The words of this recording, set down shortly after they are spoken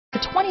The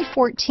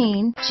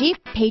 2014 Jeep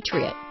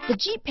Patriot. The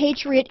Jeep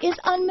Patriot is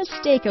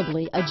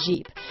unmistakably a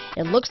Jeep.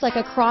 It looks like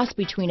a cross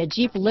between a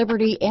Jeep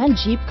Liberty and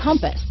Jeep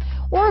Compass,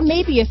 or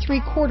maybe a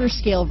 3/4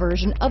 scale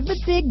version of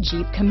the big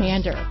Jeep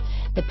Commander.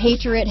 The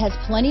Patriot has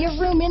plenty of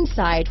room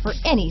inside for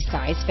any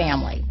size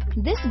family.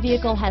 This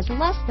vehicle has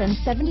less than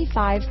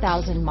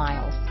 75,000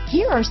 miles.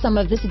 Here are some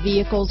of this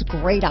vehicle's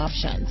great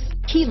options: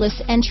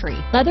 keyless entry,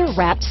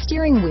 leather-wrapped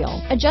steering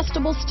wheel,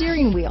 adjustable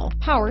steering wheel,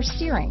 power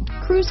steering,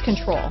 cruise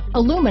control,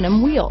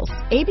 aluminum wheels,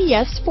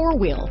 ABS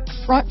 4-wheel,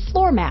 front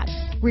floor mats,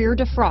 rear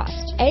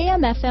defrost,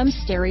 AM/FM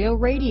stereo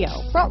radio,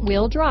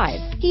 front-wheel drive,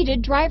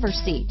 heated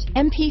driver's seat,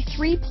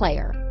 MP3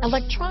 player,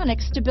 electronic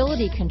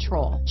stability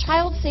control,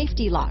 child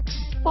safety locks,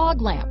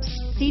 fog lamps,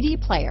 CD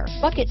player,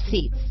 bucket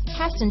seats,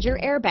 passenger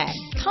airbag.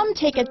 Come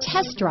take a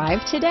test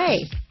drive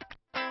today.